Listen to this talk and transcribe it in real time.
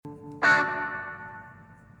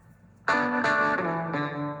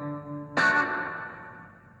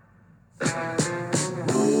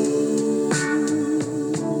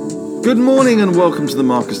Good morning and welcome to the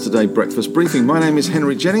Marcus Today Breakfast Briefing. My name is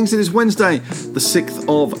Henry Jennings. It is Wednesday, the 6th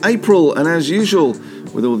of April, and as usual,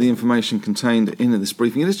 with all the information contained in this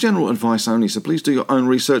briefing, it is general advice only, so please do your own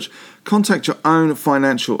research. Contact your own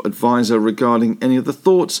financial advisor regarding any of the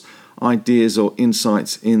thoughts, ideas or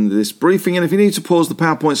insights in this briefing. And if you need to pause the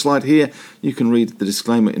PowerPoint slide here, you can read the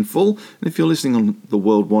disclaimer in full. And if you're listening on the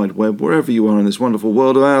World Wide Web, wherever you are in this wonderful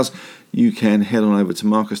world of ours, you can head on over to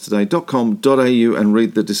marcustoday.com.au and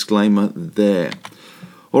read the disclaimer there.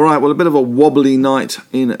 All right, well, a bit of a wobbly night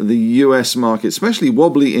in the US market, especially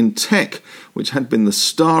wobbly in tech, which had been the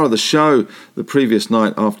star of the show the previous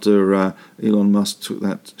night after Elon Musk took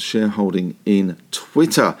that shareholding in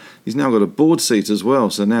Twitter. He's now got a board seat as well,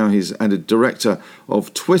 so now he's added director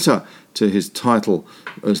of Twitter to his title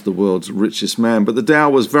as the world's richest man. But the Dow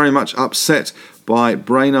was very much upset by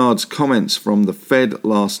Brainard's comments from the Fed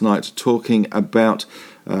last night, talking about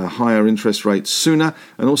higher interest rates sooner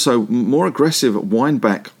and also more aggressive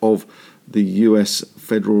windback of the US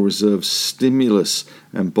Federal Reserve stimulus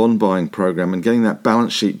and bond buying program and getting that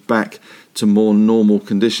balance sheet back to more normal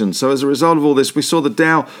conditions. So as a result of all this, we saw the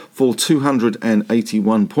Dow fall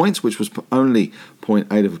 281 points, which was only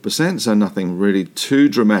 0.8%, so nothing really too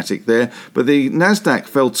dramatic there. But the Nasdaq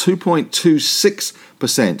fell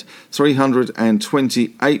 2.26%,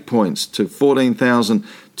 328 points to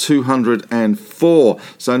 14,204.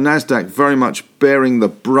 So Nasdaq very much bearing the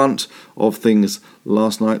brunt of things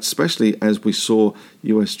last night, especially as we saw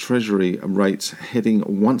US Treasury rates heading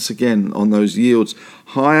once again on those yields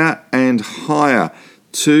higher and higher,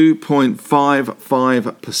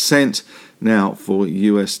 2.55% now for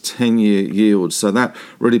US 10-year yields. So that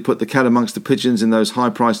really put the cat amongst the pigeons in those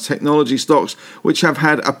high-priced technology stocks, which have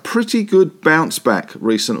had a pretty good bounce back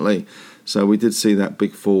recently. So we did see that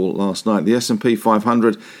big fall last night. The S&P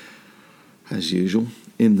 500, as usual,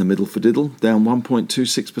 in the middle for diddle, down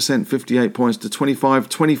 1.26%, 58 points to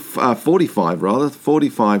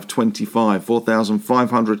 45.25,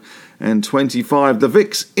 4,525. The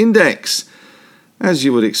VIX index, as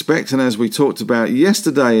you would expect, and as we talked about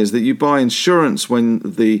yesterday, is that you buy insurance when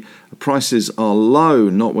the prices are low,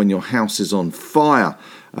 not when your house is on fire.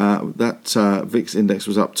 That VIX index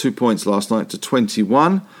was up 2 points last night to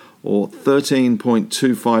 21, or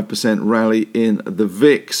 13.25% rally in the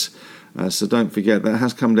VIX. So don't forget, that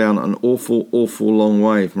has come down an awful long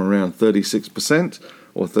way from around 36%,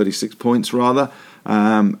 or 36 points rather.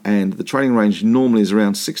 And the trading range normally is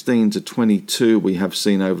around 16 to 22 we have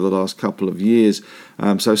seen over the last couple of years.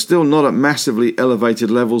 So still not at massively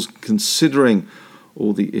elevated levels considering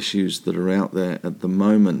all the issues that are out there at the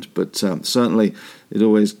moment. But certainly it's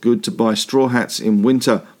always good to buy straw hats in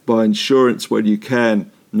winter, buy insurance when you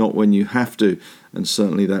can, not when you have to. And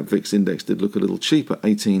certainly that VIX index did look a little cheap at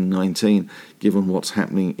 18.19, given what's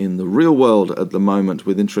happening in the real world at the moment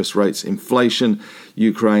with interest rates, inflation,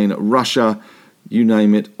 Ukraine, Russia, you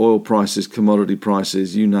name it, oil prices, commodity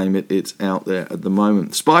prices, you name it, it's out there at the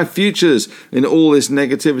moment. SPY futures in all this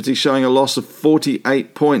negativity showing a loss of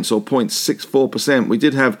 48 points or 0.64%. We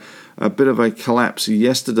did have a bit of a collapse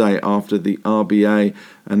yesterday after the RBA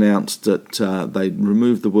announced that they'd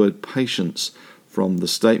removed the word patience from the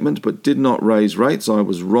statement, but did not raise rates. I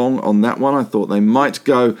was wrong on that one. I thought they might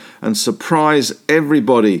go and surprise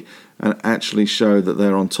everybody and actually show that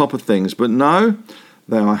they're on top of things. But no,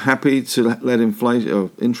 they are happy to let inflation,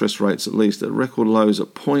 or interest rates at least, at record lows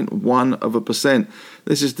at 0.1%.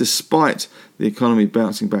 This is despite the economy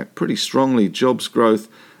bouncing back pretty strongly, jobs growth,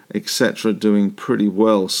 etc., doing pretty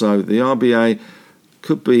well. So the RBA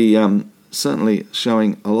could be certainly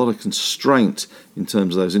showing a lot of constraint in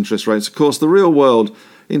terms of those interest rates. Of course, the real world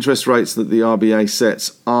interest rates that the RBA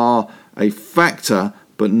sets are a factor,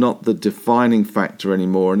 but not the defining factor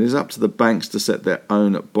anymore, and it is up to the banks to set their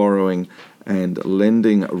own borrowing and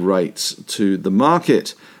lending rates to the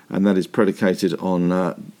market, and that is predicated on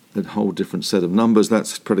a whole different set of numbers.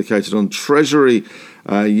 That's predicated on Treasury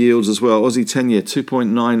yields as well. Aussie 10-year,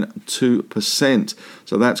 2.92%.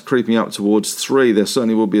 So that's creeping up towards 3. There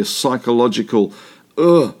certainly will be a psychological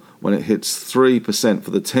when it hits 3%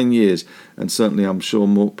 for the 10 years. And certainly I'm sure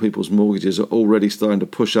more people's mortgages are already starting to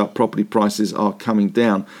push up. Property prices are coming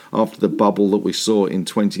down after the bubble that we saw in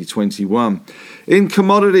 2021. In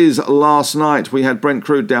commodities last night, we had Brent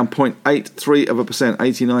crude down 0.83%,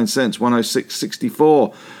 89 cents,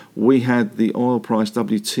 106.64. We had the oil price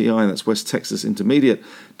WTI, that's West Texas Intermediate,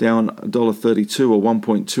 down $1.32 or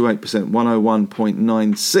 1.28%,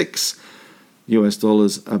 101.96. US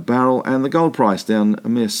dollars a barrel, and the gold price down a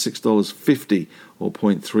mere $6.50 or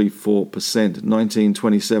 0.34%,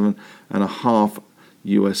 1927.5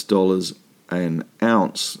 US dollars an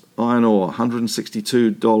ounce. Iron ore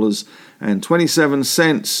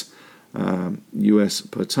 $162.27 US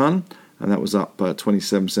per tonne, and that was up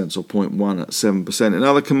 27 cents or 0.17%. In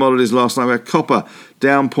other commodities last night, we had copper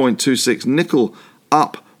down 0.26, nickel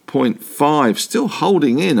up 0.5, still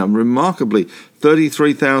holding in remarkably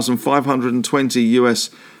 33,520 US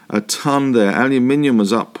a tonne there. Aluminium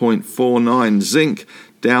was up 0.49, zinc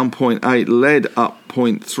down 0.8, lead up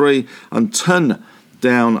 0.3, and tin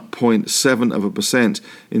down 0.7%.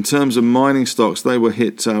 In terms of mining stocks, they were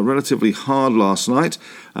hit relatively hard last night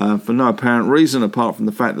for no apparent reason apart from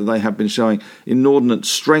the fact that they have been showing inordinate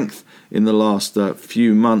strength in the last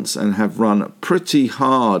few months and have run pretty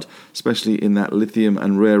hard, especially in that lithium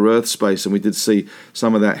and rare earth space. And we did see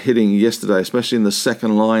some of that hitting yesterday, especially in the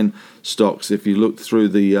second line stocks. If you looked through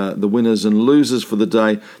the winners and losers for the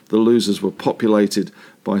day, the losers were populated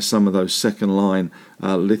by some of those second line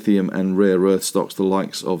lithium and rare earth stocks, the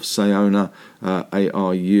likes of Sayona,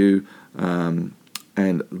 ARU, and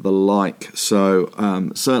the like. So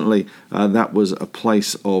certainly that was a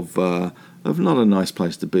place of not a nice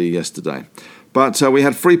place to be yesterday. But we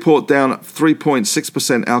had Freeport down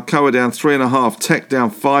 3.6%, Alcoa down 3.5%, Teck down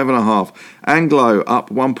 5.5%, Anglo up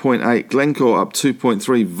 1.8%, Glencore up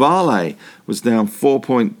 2.3%, Vale was down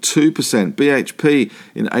 4.2%, BHP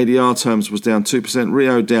in ADR terms was down 2%,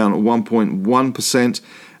 Rio down 1.1%,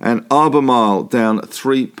 and Albemarle down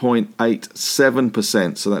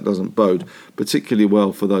 3.87%, so that doesn't bode particularly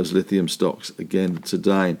well for those lithium stocks again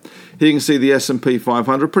today. Here you can see the S&P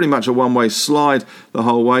 500, pretty much a one-way slide the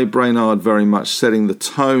whole way. Brainard very much setting the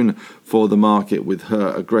tone for the market with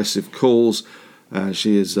her aggressive calls.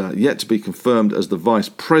 She is yet to be confirmed as the vice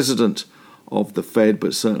president of the Fed,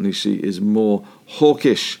 but certainly she is more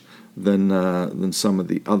hawkish than some of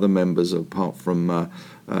the other members, apart from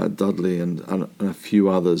Dudley and a few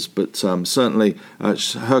others. But certainly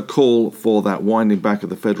her call for that winding back of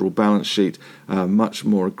the federal balance sheet much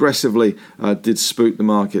more aggressively did spook the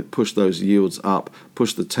market, push those yields up,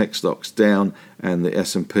 push the tech stocks down, and the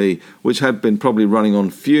S&P, which had been probably running on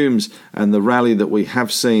fumes, and the rally that we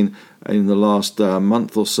have seen in the last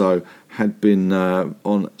month or so had been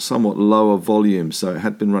on somewhat lower volume, so it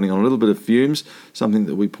had been running on a little bit of fumes, something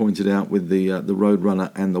that we pointed out with the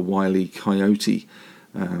Roadrunner and the Wile E. Coyote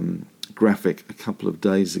graphic a couple of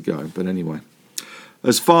days ago. But anyway,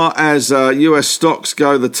 as far as US stocks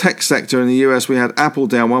go, the tech sector in the US, we had Apple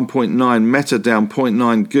down 1.9, Meta down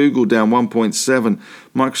 0.9, Google down 1.7,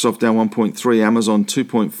 Microsoft down 1.3, Amazon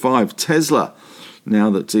 2.5, Tesla,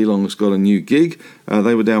 now that Elon's got a new gig,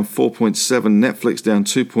 they were down 4.7, Netflix down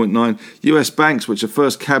 2.9, US banks, which are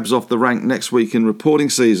first cabs off the rank next week in reporting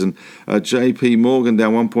season, JP Morgan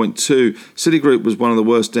down 1.2, Citigroup was one of the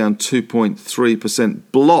worst, down 2.3%,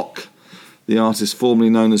 Block, the artist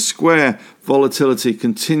formerly known as Square, volatility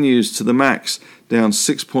continues to the max, down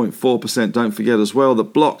 6.4%. Don't forget as well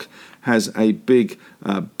that Block has a big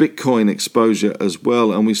Bitcoin exposure as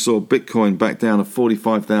well, and we saw Bitcoin back down to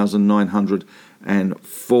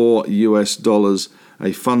 45,904 US dollars,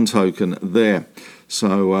 a fun token there.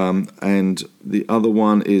 So, and the other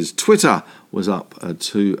one is Twitter was up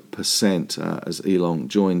 2% as Elon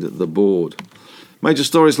joined the board. Major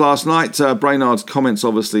stories last night. Brainard's comments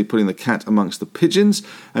obviously putting the cat amongst the pigeons.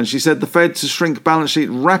 And she said the Fed to shrink balance sheet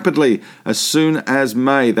rapidly as soon as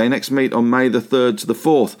May. They next meet on May the 3rd to the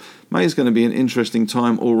 4th. May is going to be an interesting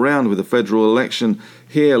time all round with the federal election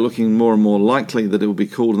here looking more and more likely that it will be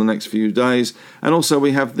called in the next few days. And also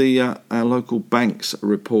we have the our local banks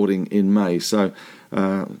reporting in May. So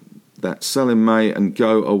that sell in May and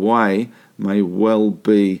go away may well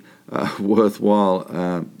be a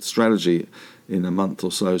worthwhile strategy in a month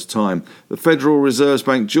or so's time. The Federal Reserve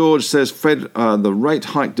Bank, George, says the rate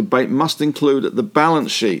hike debate must include the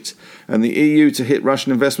balance sheet and the EU to hit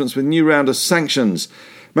Russian investments with new round of sanctions.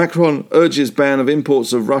 Macron urges ban of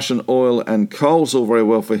imports of Russian oil and coal. It's all very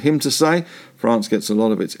well for him to say. France gets a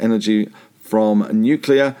lot of its energy from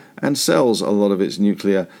nuclear and sells a lot of its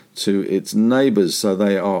nuclear to its neighbours. So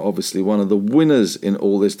they are obviously one of the winners in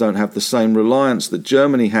all this, don't have the same reliance that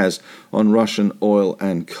Germany has on Russian oil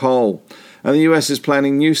and coal. And the US is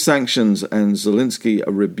planning new sanctions, and Zelensky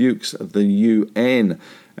rebukes the UN.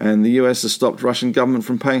 And the US has stopped Russian government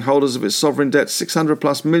from paying holders of its sovereign debt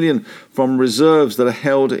 $600+ million from reserves that are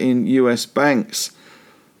held in US banks.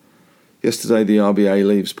 Yesterday, the RBA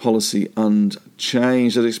leaves policy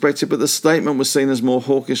unchanged as expected, but the statement was seen as more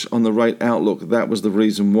hawkish on the rate outlook. That was the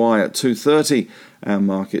reason why at 2:30 our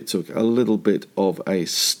market took a little bit of a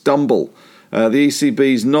stumble. The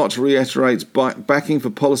ECB's not reiterates backing for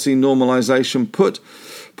policy normalisation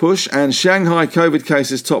push, and Shanghai COVID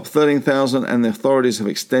cases top 13,000, and the authorities have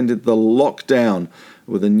extended the lockdown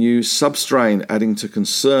with a new substrain, adding to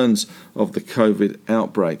concerns of the COVID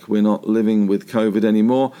outbreak. We're not living with COVID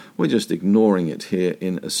anymore, we're just ignoring it here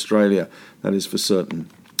in Australia, that is for certain.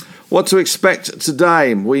 What to expect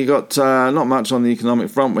today? We got not much on the economic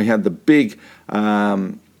front. We had the big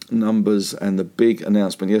numbers and the big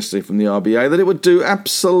announcement yesterday from the RBA that it would do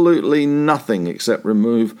absolutely nothing except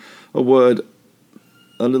remove a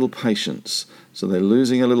little patience. So they're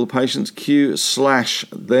losing a little patience. Q/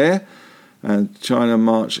 there. And China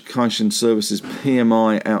March Caixin Services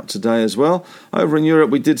PMI out today as well. Over in Europe,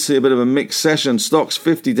 we did see a bit of a mixed session. Stocks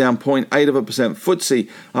 50 down 0.8%, FTSE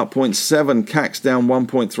up 0.7%, CAC down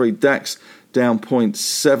 1.3%, DAX down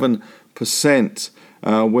 0.7%.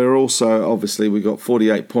 We're also, obviously, we got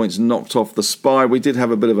 48 points knocked off the SPY. We did have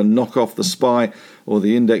a bit of a knock off the SPY or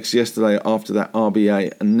the index yesterday after that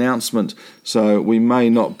RBA announcement. So we may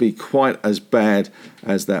not be quite as bad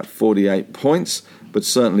as that 48 points. But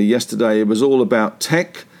certainly yesterday it was all about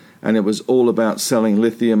tech, and it was all about selling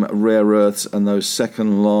lithium, rare earths, and those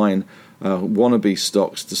second-line wannabe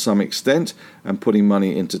stocks to some extent, and putting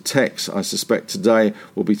money into techs. I suspect today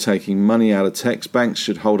we'll be taking money out of techs. Banks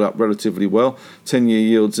should hold up relatively well. 10-year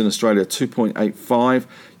yields in Australia 2.85,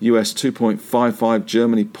 US 2.55,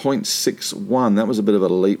 Germany 0.61. That was a bit of a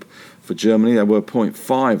leap for Germany. They were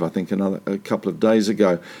 0.5, I think, a couple of days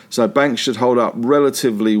ago. So banks should hold up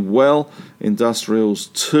relatively well. Industrials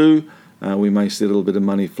too. We may see a little bit of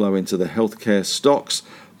money flow into the healthcare stocks,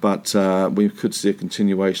 but we could see a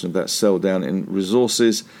continuation of that sell down in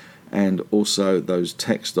resources, and also those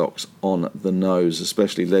tech stocks on the nose,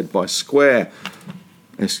 especially led by Square,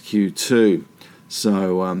 SQ2.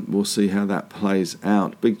 So we'll see how that plays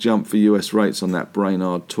out. Big jump for US rates on that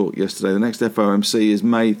Brainard talk yesterday. The next FOMC is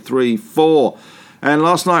May 3-4. And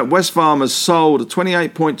last night, Wesfarmers sold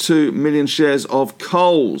 28.2 million shares of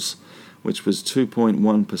Coles, which was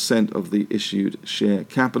 2.1% of the issued share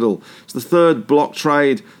capital. It's the third block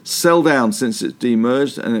trade sell down since it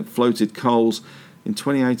demerged, and it floated Coles in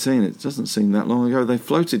 2018. It doesn't seem that long ago they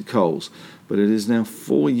floated Coles, but it is now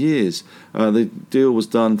 4 years. The deal was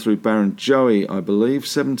done through Barrenjoey, I believe,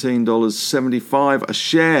 $17.75 a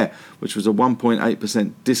share, which was a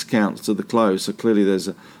 1.8% discount to the close. So clearly there's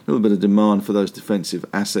a little bit of demand for those defensive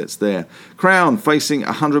assets there. Crown facing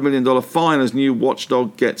a $100 million fine as new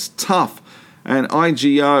watchdog gets tough. And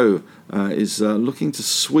IGO is looking to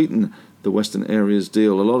sweeten the Western Areas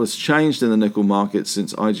deal. A lot has changed in the nickel market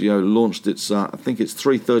since IGO launched its, I think it's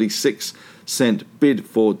 336 cent bid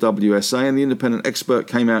for WSA, and the independent expert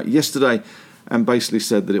came out yesterday and basically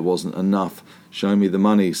said that it wasn't enough. Show me the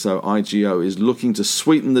money. So IGO is looking to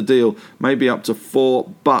sweeten the deal, maybe up to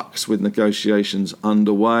 $4 with negotiations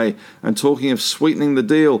underway. And talking of sweetening the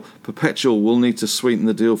deal, Perpetual will need to sweeten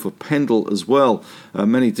the deal for Pendle as well.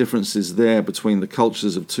 Many differences there between the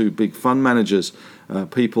cultures of two big fund managers.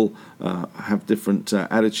 People have different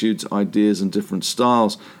attitudes, ideas, and different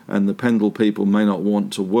styles, and the Pendle people may not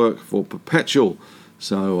want to work for Perpetual.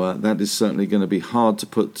 So that is certainly going to be hard to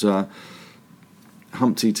put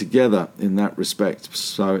Humpty together in that respect.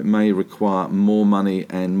 So it may require more money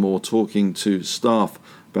and more talking to staff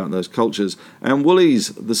about those cultures. And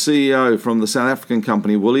Woolies, the CEO from the South African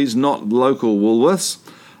company Woolies, not local Woolworths,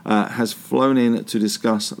 has flown in to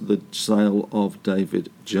discuss the sale of David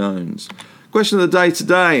Jones. Question of the day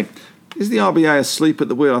today. Is the RBA asleep at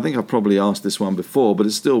the wheel? I think I've probably asked this one before, but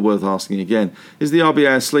it's still worth asking again. Is the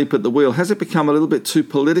RBA asleep at the wheel? Has it become a little bit too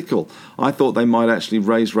political? I thought they might actually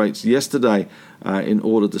raise rates yesterday in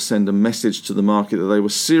order to send a message to the market that they were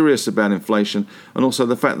serious about inflation, and also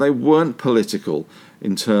the fact they weren't political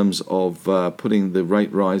in terms of putting the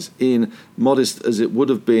rate rise in, modest as it would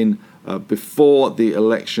have been before the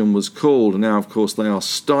election was called. Now, of course, they are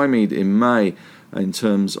stymied in May in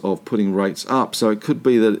terms of putting rates up. So it could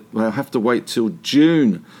be that they'll have to wait till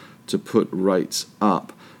June to put rates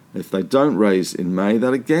up. If they don't raise in May,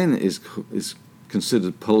 that again is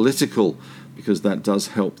considered political, because that does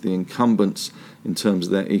help the incumbents in terms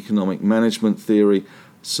of their economic management theory.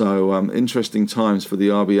 So interesting times for the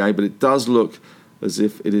RBA, but it does look as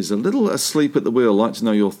if it is a little asleep at the wheel. I'd like to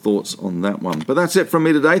know your thoughts on that one. But that's it from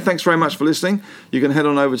me today. Thanks very much for listening. You can head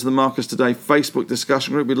on over to the Marcus Today Facebook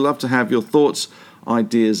discussion group. We'd love to have your thoughts,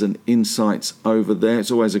 ideas and insights over there.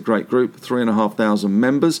 It's always a great group, 3,500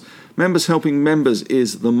 members. Members helping members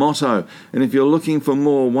is the motto. And if you're looking for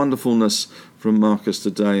more wonderfulness from Marcus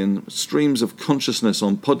Today and streams of consciousness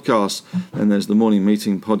on podcasts, then there's the Morning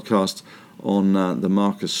Meeting podcast on the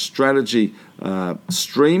Marcus Strategy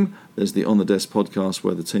stream. There's the On the Desk podcast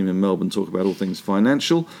where the team in Melbourne talk about all things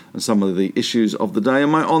financial and some of the issues of the day,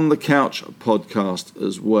 and my On the Couch podcast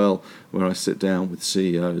as well, where I sit down with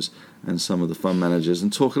CEOs and some of the fund managers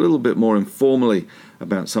and talk a little bit more informally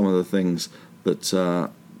about some of the things that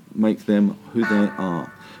make them who they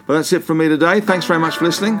are. But that's it from me today. Thanks very much for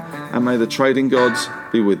listening, and may the trading gods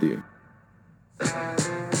be with you.